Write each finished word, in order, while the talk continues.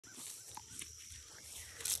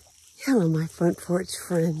Hello, my front porch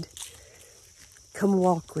friend. Come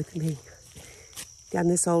walk with me down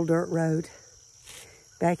this old dirt road,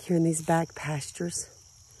 back here in these back pastures.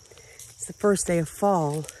 It's the first day of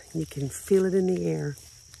fall, and you can feel it in the air.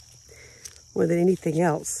 More than anything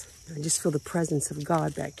else, I just feel the presence of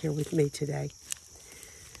God back here with me today.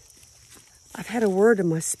 I've had a word in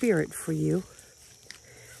my spirit for you.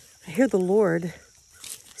 I hear the Lord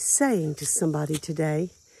saying to somebody today,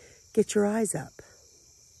 get your eyes up.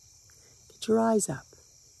 Get your eyes up.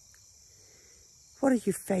 What are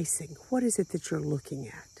you facing? What is it that you're looking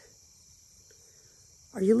at?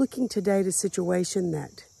 Are you looking today at a situation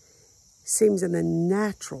that seems in the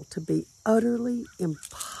natural to be utterly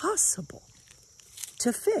impossible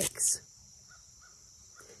to fix?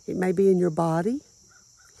 It may be in your body,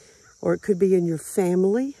 or it could be in your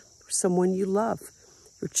family, or someone you love,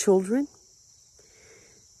 your children.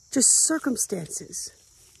 Just circumstances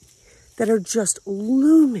that are just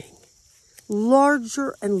looming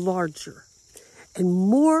larger and larger, and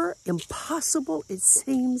more impossible it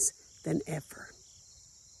seems than ever.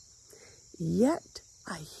 Yet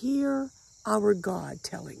I hear our God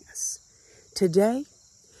telling us, today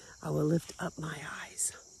I will lift up my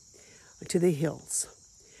eyes to the hills,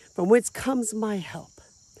 from whence comes my help.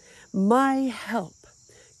 My help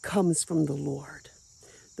comes from the Lord,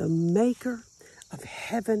 the maker of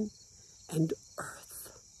heaven and earth.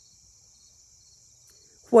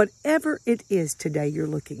 Whatever it is today you're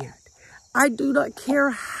looking at, I do not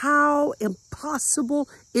care how impossible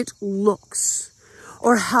it looks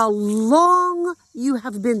or how long you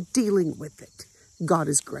have been dealing with it. God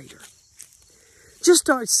is greater. Just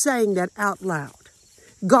start saying that out loud.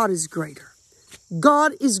 God is greater.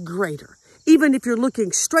 God is greater. Even if you're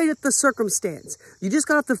looking straight at the circumstance, you just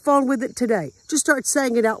got off the phone with it today. Just start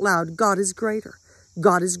saying it out loud. God is greater.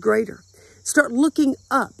 God is greater. Start looking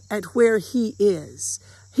up at where He is.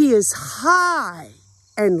 He is high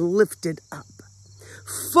and lifted up,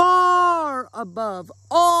 far above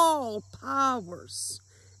all powers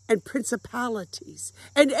and principalities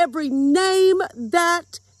and every name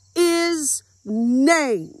that is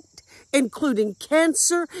named, including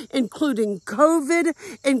cancer, including COVID,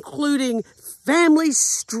 including family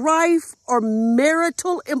strife or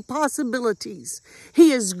marital impossibilities.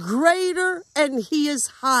 He is greater and He is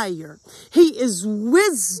higher. He is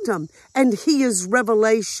wisdom and He is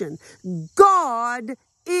revelation. God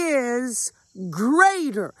is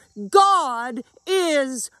greater. God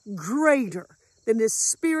is greater than this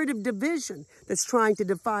spirit of division that's trying to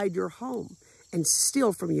divide your home and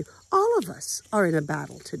steal from you. All of us are in a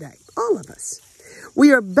battle today. All of us.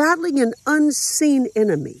 We are battling an unseen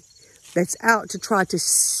enemy that's out to try to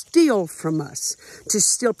steal from us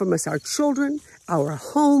our children, our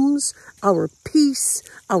homes, our peace,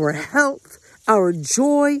 our health, our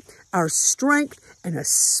joy, our strength, and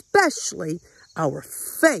especially our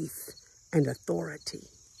faith and authority.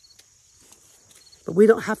 But we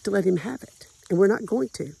don't have to let him have it, and we're not going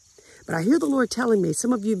to. But I hear the Lord telling me,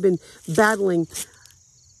 some of you have been battling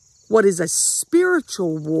what is a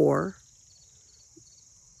spiritual war.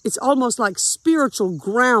 It's almost like spiritual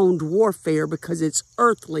ground warfare because it's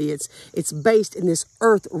earthly. It's based in this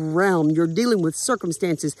earth realm. You're dealing with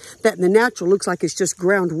circumstances that in the natural looks like it's just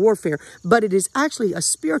ground warfare, but it is actually a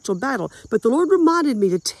spiritual battle. But the Lord reminded me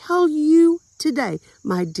to tell you today,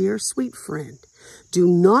 my dear sweet friend, do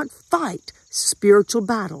not fight spiritual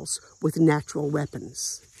battles with natural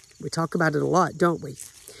weapons. We talk about it a lot, don't we?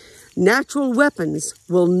 Natural weapons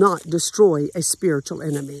will not destroy a spiritual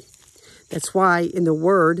enemy. That's why in the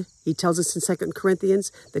Word, He tells us in 2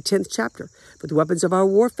 Corinthians, the 10th chapter, but the weapons of our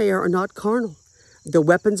warfare are not carnal. The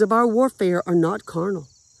weapons of our warfare are not carnal,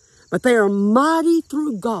 but they are mighty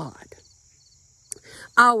through God.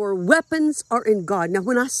 Our weapons are in God. Now,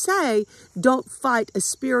 when I say don't fight a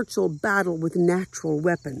spiritual battle with natural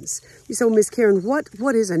weapons, you say, well, Miss Karen,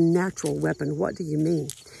 what is a natural weapon? What do you mean?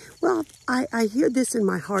 Well, I hear this in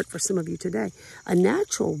my heart for some of you today. A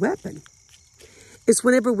natural weapon is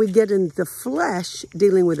whenever we get in the flesh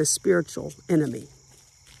dealing with a spiritual enemy.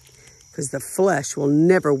 Because the flesh will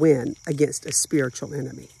never win against a spiritual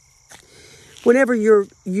enemy. Whenever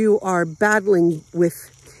you are battling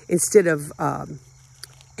with, instead of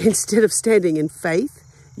standing in faith,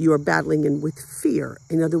 you are battling with fear.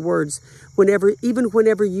 In other words, whenever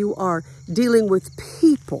you are dealing with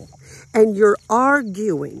people and you're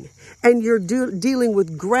arguing and you're dealing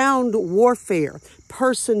with ground warfare,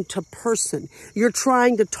 person to person, you're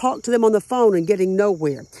trying to talk to them on the phone and getting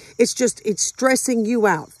nowhere. It's stressing you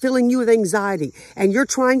out, filling you with anxiety, and you're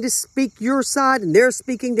trying to speak your side and they're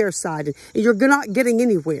speaking their side, and you're not getting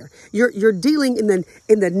anywhere. You're dealing in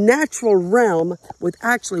the natural realm with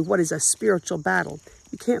actually what is a spiritual battle.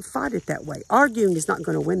 You can't fight it that way. Arguing is not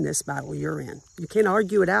going to win this battle you're in. You can't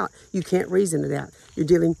argue it out. You can't reason it out. You're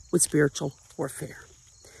dealing with spiritual warfare.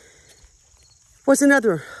 What's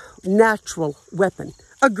another natural weapon?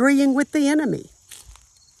 Agreeing with the enemy.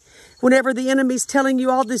 Whenever the enemy's telling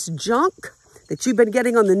you all this junk that you've been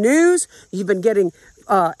getting on the news, you've been getting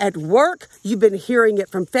at work, you've been hearing it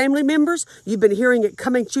from family members, you've been hearing it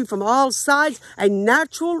coming to you from all sides, a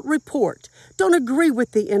natural report. Don't agree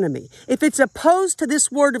with the enemy. If it's opposed to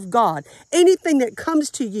this word of God, anything that comes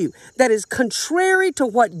to you that is contrary to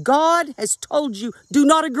what God has told you, do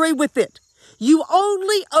not agree with it. You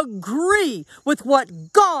only agree with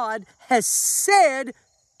what God has said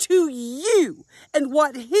to you and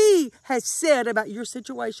what he has said about your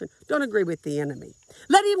situation. Don't agree with the enemy.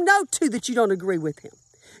 Let him know too that you don't agree with him.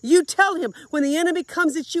 You tell him when the enemy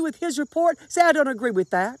comes at you with his report, say, I don't agree with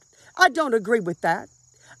that. I don't agree with that.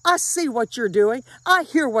 I see what you're doing. I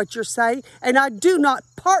hear what you're saying, and I do not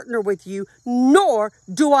partner with you, nor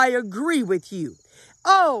do I agree with you.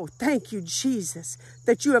 Oh, thank you, Jesus,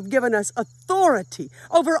 that you have given us authority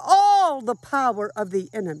over all the power of the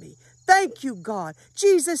enemy. Thank you, God.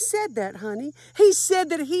 Jesus said that, honey. He said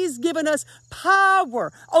that he's given us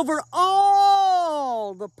power over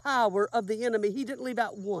all the power of the enemy. He didn't leave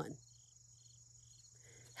out one.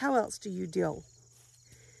 How else do you deal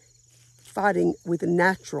fighting with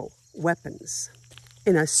natural weapons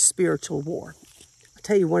in a spiritual war? I'll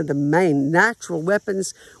tell you one of the main natural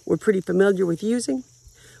weapons we're pretty familiar with using.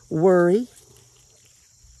 Worry.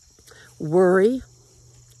 Worry.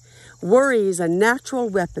 Worry is a natural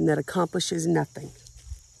weapon that accomplishes nothing.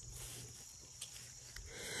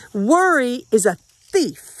 Worry is a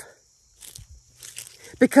thief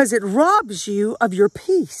because it robs you of your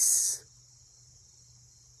peace.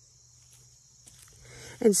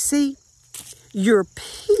 And see, your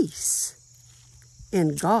peace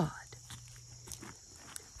in God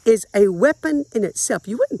is a weapon in itself.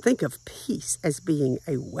 You wouldn't think of peace as being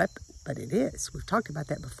a weapon, but it is. We've talked about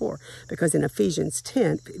that before, because in Ephesians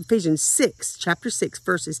 6, chapter 6,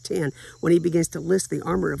 verses 10, when he begins to list the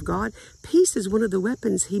armor of God, peace is one of the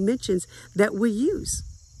weapons he mentions that we use.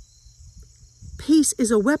 Peace is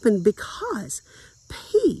a weapon because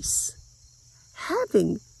peace,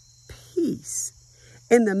 having peace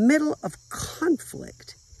in the middle of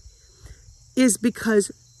conflict, is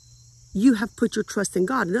because you have put your trust in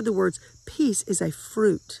God. In other words, peace is a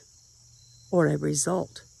fruit or a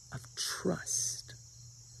result of trust.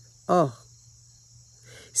 Oh,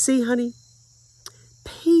 see, honey,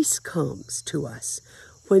 peace comes to us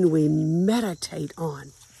when we meditate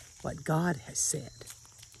on what God has said.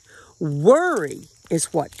 Worry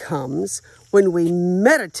is what comes when we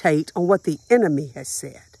meditate on what the enemy has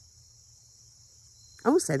said. I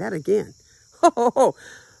will say that again.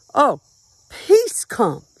 Peace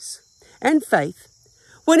comes, and faith,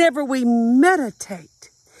 whenever we meditate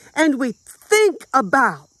and we think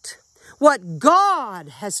about what God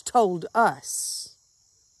has told us.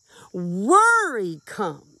 Worry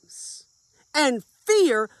comes, and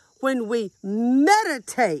fear when we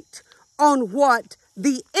meditate on what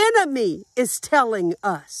the enemy is telling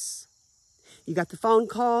us. You got the phone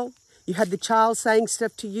call, you had the child saying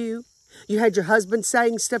stuff to you, you had your husband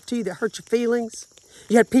saying stuff to you that hurt your feelings.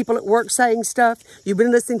 You had people at work saying stuff. You've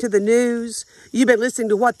been listening to the news. You've been listening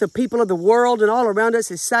to what the people of the world and all around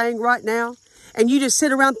us is saying right now. And you just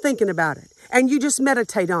sit around thinking about it. And you just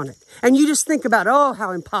meditate on it. And you just think about, oh,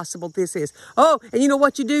 how impossible this is. Oh, and you know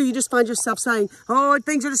what you do? You just find yourself saying, oh,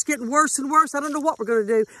 things are just getting worse and worse. I don't know what we're going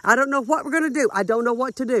to do. I don't know what we're going to do. I don't know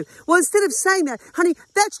what to do. Well, instead of saying that, honey,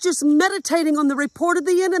 that's just meditating on the report of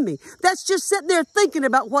the enemy. That's just sitting there thinking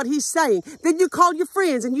about what he's saying. Then you call your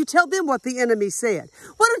friends and you tell them what the enemy said.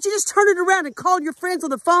 Why don't you just turn it around and call your friends on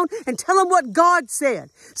the phone and tell them what God said?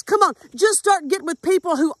 Come on, just start getting with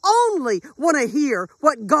people who only want to hear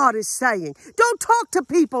what God is saying. Don't talk to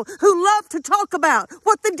people who love to talk about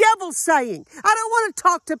what the devil's saying. I don't want to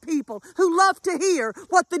talk to people who love to hear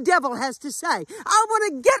what the devil has to say. I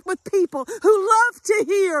want to get with people who love to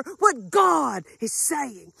hear what God is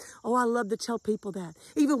saying. Oh, I love to tell people that.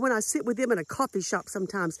 Even when I sit with them in a coffee shop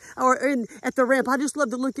sometimes or at the ramp, I just love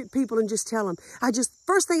to look at people and just tell them.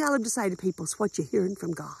 First thing I love to say to people is what you're hearing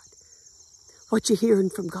from God. What you're hearing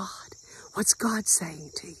from God. What's God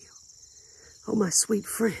saying to you? Oh, my sweet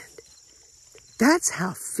friend. That's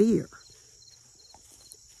how fear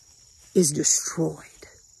is destroyed.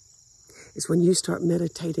 Is when you start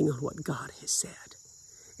meditating on what God has said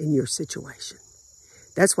in your situation.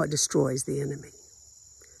 That's what destroys the enemy.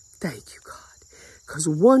 Thank you, God. Because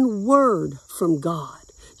one word from God,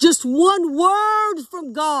 just one word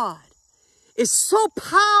from God, is so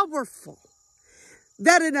powerful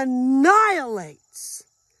that it annihilates plots,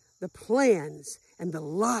 the plans, and the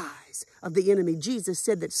lies of the enemy. Jesus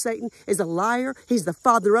said that Satan is a liar. He's the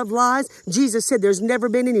father of lies. Jesus said there's never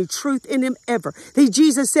been any truth in him ever.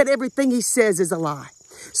 Jesus said everything he says is a lie.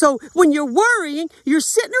 So when you're worrying, you're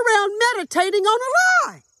sitting around meditating on a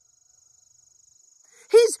lie.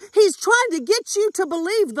 He's trying to get you to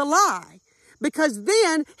believe the lie, because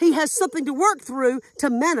then he has something to work through to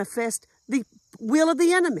manifest the will of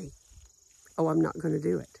the enemy. Oh, I'm not going to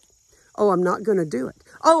do it. Oh, I'm not going to do it.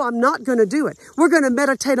 Oh, I'm not going to do it. We're going to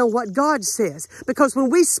meditate on what God says, because when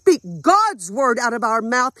we speak God's word out of our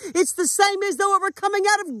mouth, it's the same as though it were coming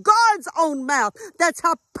out of God's own mouth. That's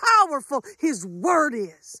how powerful his word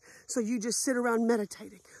is. So you just sit around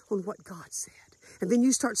meditating on what God said. And then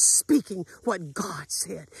you start speaking what God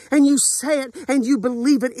said. And you say it and you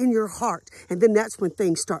believe it in your heart. And then that's when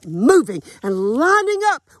things start moving and lining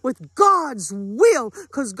up with God's will,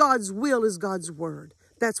 because God's will is God's word.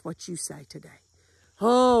 That's what you say today.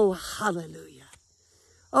 Oh, hallelujah.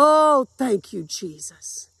 Oh, thank you,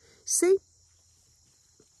 Jesus. See,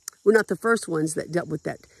 we're not the first ones that dealt with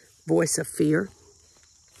that voice of fear.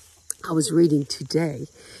 I was reading today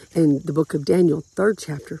in the book of Daniel, 3rd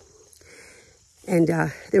chapter. And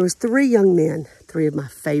there was 3 young men, 3 of my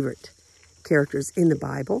favorite characters in the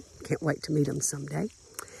Bible. Can't wait to meet them someday.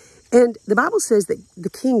 And the Bible says that the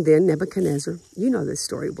king then, Nebuchadnezzar, you know this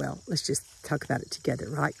story well. Let's just talk about it together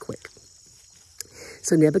right quick.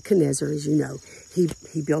 So Nebuchadnezzar, as you know,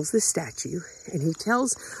 he builds this statue, and he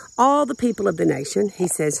tells all the people of the nation, he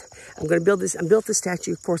says, I'm going to build this. I built the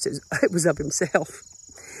statue. Of course, it was of himself.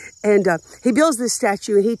 And he builds this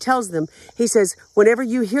statue, and he tells them, he says, whenever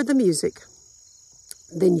you hear the music,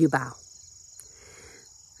 then you bow.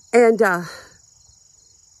 And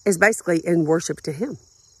it's basically in worship to him.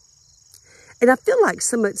 And I feel like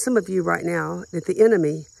some of you right now, that the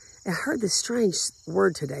enemy, I heard this strange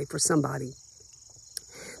word today for somebody,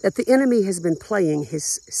 that the enemy has been playing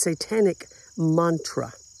his satanic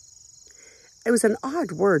mantra. It was an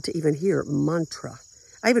odd word to even hear, mantra.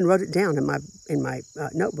 I even wrote it down in my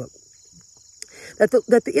notebook. That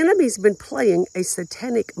the enemy's been playing a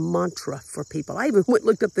satanic mantra for people. I even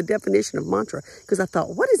looked up the definition of mantra, because I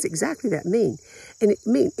thought, what does exactly that mean? And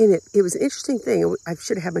it was an interesting thing. I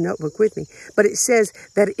should have a notebook with me, but it says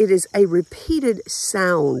that it is a repeated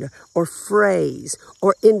sound or phrase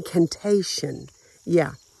or incantation.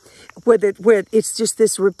 Yeah, where it's just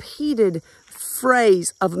this repeated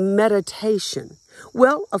phrase of meditation.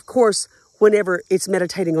 Well, of course, whenever it's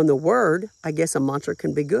meditating on the word, I guess a mantra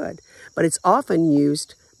can be good. But it's often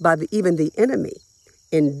used by even the enemy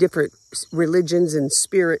in different religions and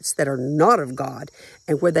spirits that are not of God,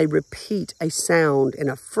 and where they repeat a sound in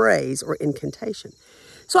a phrase or incantation.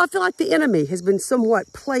 So I feel like the enemy has been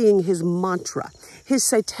somewhat playing his mantra, his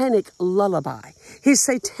satanic lullaby, his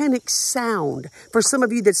satanic sound. For some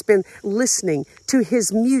of you that's been listening to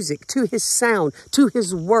his music, to his sound, to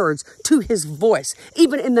his words, to his voice,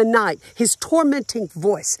 even in the night, his tormenting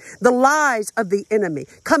voice, the lies of the enemy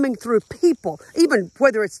coming through people, even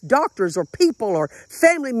whether it's doctors or people or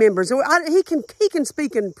family members. He can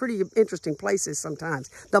speak in pretty interesting places sometimes.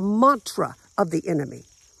 The mantra of the enemy.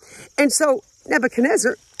 And so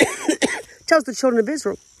Nebuchadnezzar tells the children of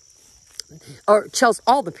Israel, or tells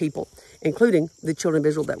all the people, including the children of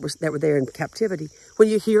Israel that were there in captivity, when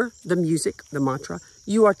you hear the music, the mantra,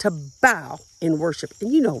 you are to bow in worship.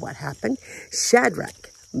 And you know what happened.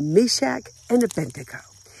 Shadrach, Meshach, and Abednego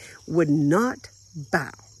would not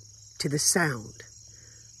bow to the sound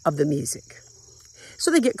of the music.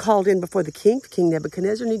 So they get called in before the king, King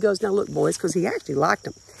Nebuchadnezzar, and he goes, now look, boys, because he actually liked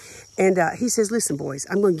them. And he says, listen, boys,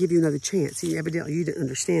 I'm going to give you another chance. Evidently, you didn't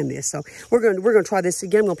understand this. So we're going to try this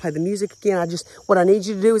again. I'm going to play the music again. What I need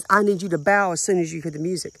you to do is I need you to bow as soon as you hear the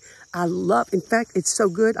music. In fact, it's so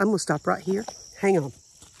good. I'm going to stop right here. Hang on.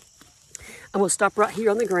 I'm going to stop right here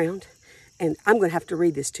on the ground, and I'm going to have to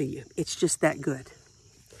read this to you. It's just that good.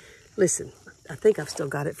 Listen, I think I've still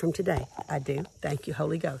got it from today. I do. Thank you,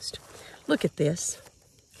 Holy Ghost. Look at this.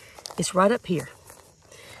 It's right up here.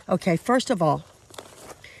 Okay, first of all,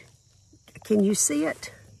 can you see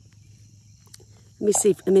it? Let me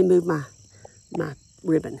see. Let me move my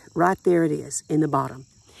ribbon. Right there it is in the bottom.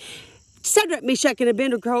 Shadrach, Meshach, and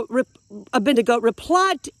Abednego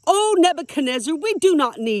replied, "O Nebuchadnezzar, we do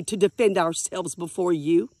not need to defend ourselves before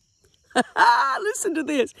you." Listen to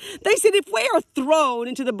this. They said, if we are thrown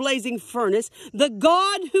into the blazing furnace, the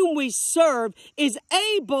God whom we serve is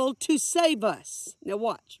able to save us. Now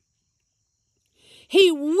watch.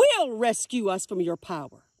 He will rescue us from your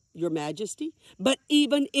power, your majesty. But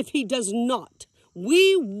even if he does not,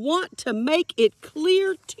 we want to make it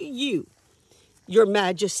clear to you, your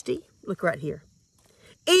majesty, look right here,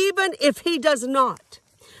 even if he does not.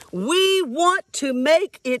 We want to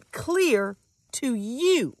make it clear to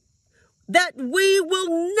you that we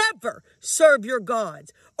will never serve your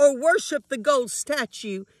gods or worship the gold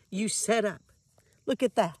statue you set up. Look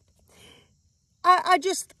at that. I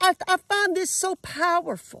find this so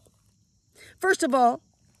powerful. First of all,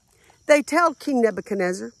 they tell King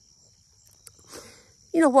Nebuchadnezzar,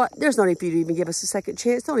 you know what? There's no need for you to even give us a second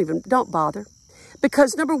chance. Don't bother.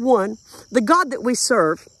 Because number one, the God that we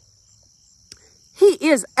serve, he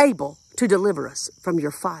is able to deliver us from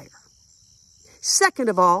your fire. Second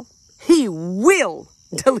of all, he will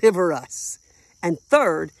deliver us. And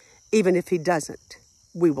third, even if he doesn't,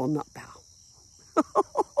 we will not bow.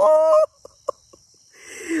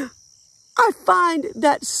 I find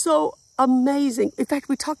that so amazing. In fact,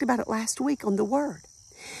 we talked about it last week on the Word.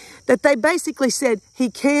 That they basically said,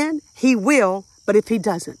 he can, he will, but if he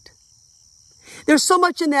doesn't. There's so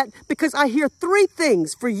much in that because I hear three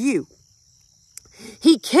things for you.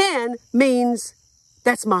 He can means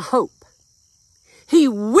that's my hope. He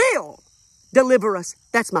will deliver us.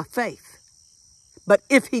 That's my faith. But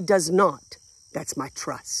if he does not, that's my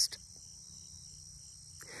trust.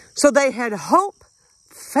 So they had hope,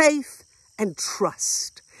 faith, and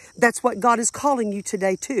trust. That's what God is calling you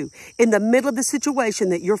today too. In the middle of the situation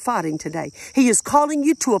that you're fighting today, he is calling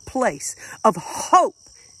you to a place of hope.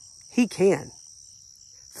 He can.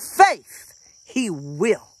 Faith, he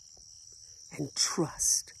will. And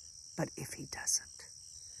trust. But if he doesn't,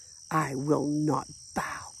 I will not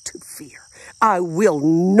bow to fear. I will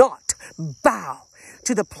not bow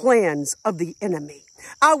to the plans of the enemy.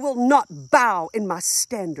 I will not bow in my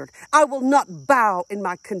standard. I will not bow in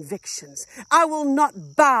my convictions. I will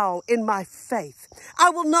not bow in my faith. I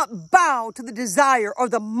will not bow to the desire or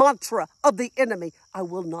the mantra of the enemy. I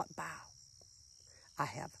will not bow. I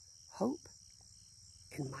have hope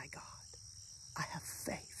in my God. I have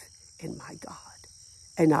faith in my God.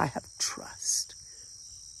 And I have trust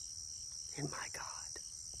in my God.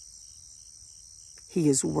 He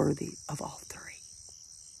is worthy of all three.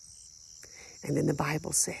 And then the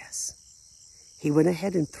Bible says, he went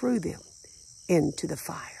ahead and threw them into the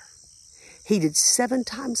fire. He did 7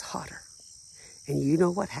 times hotter. And you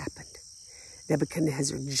know what happened?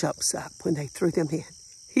 Nebuchadnezzar jumps up when they threw them in.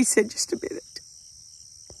 He said, just a minute.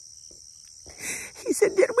 He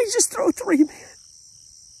said, didn't we just throw 3 men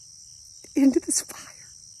into this fire?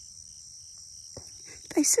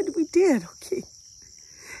 They said, we did, O king.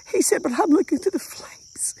 He said, but I'm looking through the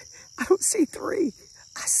flames. I don't see 3.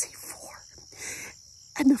 I see 4.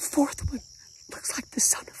 And the 4th one looks like the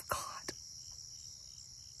Son of God.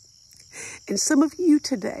 And some of you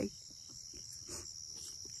today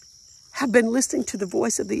have been listening to the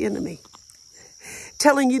voice of the enemy,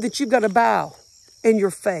 telling you that you've got to bow in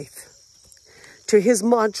your faith to his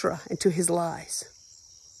mantra and to his lies.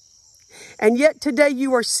 And yet today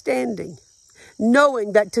you are standing,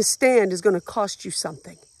 knowing that to stand is going to cost you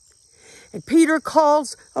something. And Peter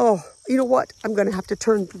calls, oh, you know what? I'm going to have to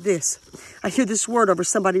turn to this. I hear this word over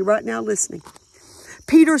somebody right now listening.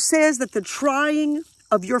 Peter says that the trying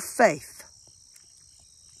of your faith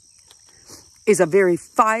is a very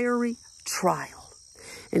fiery trial.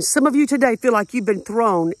 And some of you today feel like you've been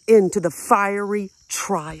thrown into the fiery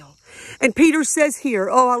trial. And Peter says here,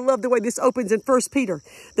 oh, I love the way this opens in 1 Peter,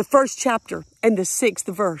 the 1st chapter and the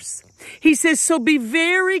 6th verse. He says, so be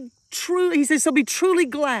truly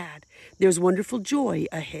glad. There's wonderful joy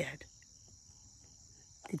ahead.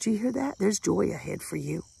 Did you hear that? There's joy ahead for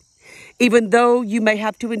you. Even though you may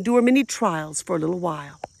have to endure many trials for a little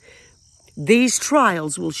while, these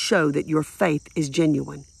trials will show that your faith is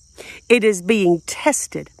genuine. It is being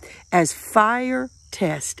tested as fire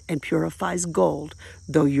tests and purifies gold,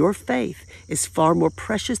 though your faith is far more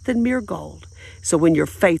precious than mere gold. So when your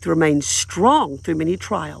faith remains strong through many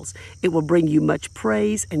trials, it will bring you much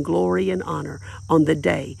praise and glory and honor on the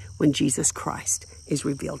day when Jesus Christ is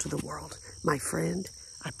revealed to the world. My friend,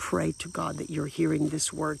 I pray to God that you're hearing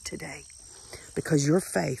this word today, because your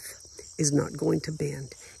faith is not going to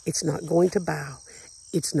bend. It's not going to bow.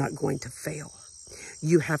 It's not going to fail.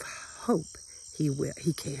 You have hope. He will.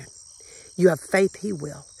 He can. You have faith. He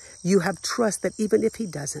will. You have trust that even if he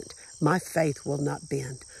doesn't, my faith will not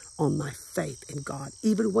bend on my faith in God.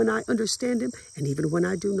 Even when I understand him and even when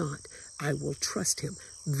I do not, I will trust him.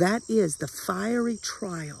 That is the fiery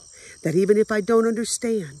trial that even if I don't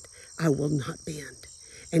understand, I will not bend.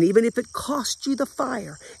 And even if it costs you the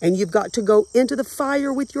fire and you've got to go into the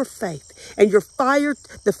fire with your faith, and your fire,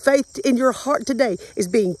 the faith in your heart today is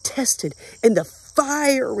being tested in the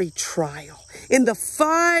fiery trial, in the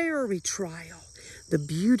fiery trial. The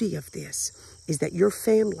beauty of this is that your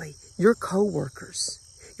family, your co-workers,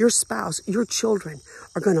 your spouse, your children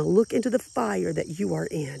are going to look into the fire that you are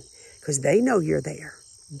in because they know you're there.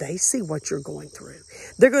 They see what you're going through.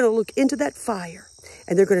 They're going to look into that fire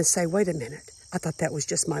and they're going to say, wait a minute. I thought that was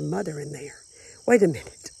just my mother in there. Wait a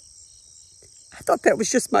minute. I thought that was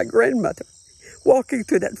just my grandmother walking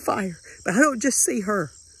through that fire. But I don't just see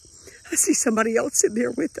her. I see somebody else in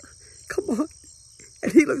there with her. Come on.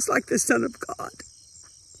 And he looks like the Son of God.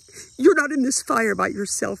 You're not in this fire by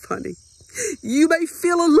yourself, honey. You may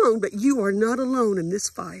feel alone, but you are not alone in this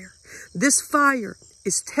fire. This fire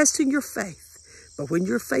is testing your faith. But when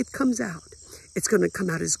your faith comes out, it's going to come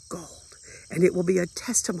out as gold. And it will be a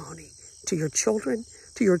testimony to your children,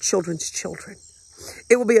 to your children's children.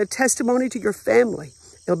 It will be a testimony to your family.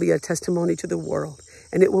 It'll be a testimony to the world.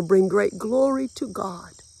 And it will bring great glory to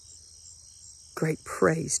God. Great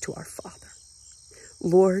praise to our Father.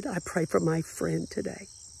 Lord, I pray for my friend today,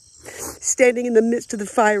 standing in the midst of the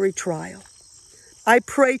fiery trial. I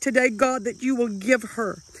pray today, God, that you will give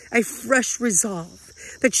her a fresh resolve,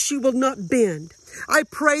 that she will not bend. I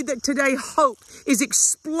pray that today hope is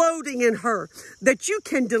exploding in her, that you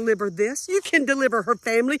can deliver this. You can deliver her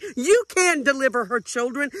family. You can deliver her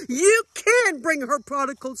children. You can bring her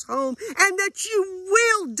prodigals home, and that you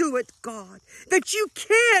will do it, God, that you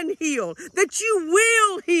can heal, that you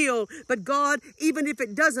will heal. But God, even if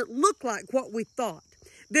it doesn't look like what we thought,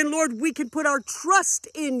 then, Lord, we can put our trust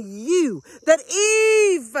in you, that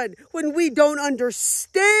even when we don't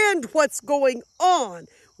understand what's going on,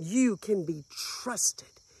 you can be trusted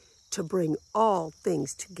to bring all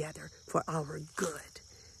things together for our good.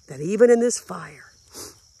 That even in this fire,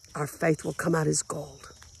 our faith will come out as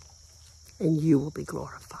gold and you will be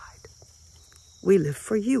glorified. We live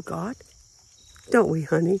for you, God. Don't we,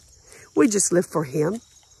 honey? We just live for him.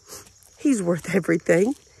 He's worth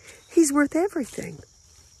everything. He's worth everything.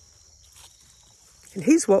 And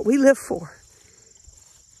he's what we live for.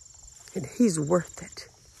 And he's worth it.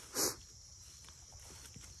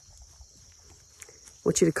 I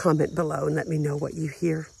want you to comment below and let me know what you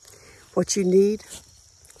hear, what you need,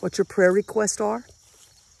 what your prayer requests are.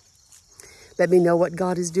 Let me know what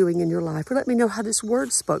God is doing in your life, or let me know how this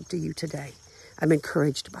word spoke to you today. I'm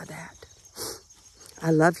encouraged by that. I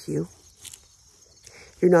love you.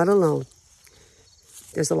 You're not alone.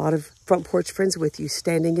 There's a lot of Front Porch Friends with you,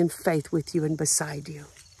 standing in faith with you and beside you.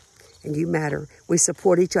 And you matter. We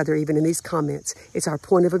support each other even in these comments. It's our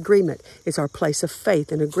point of agreement. It's our place of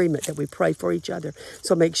faith and agreement that we pray for each other.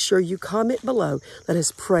 So make sure you comment below. Let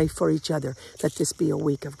us pray for each other. Let this be a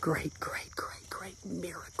week of great, great, great, great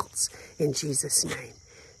miracles in Jesus' name.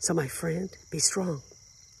 So my friend, be strong.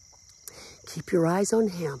 Keep your eyes on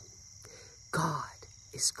him. God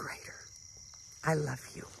is greater. I love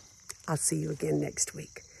you. I'll see you again next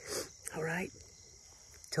week. All right?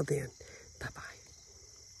 Till then, bye-bye.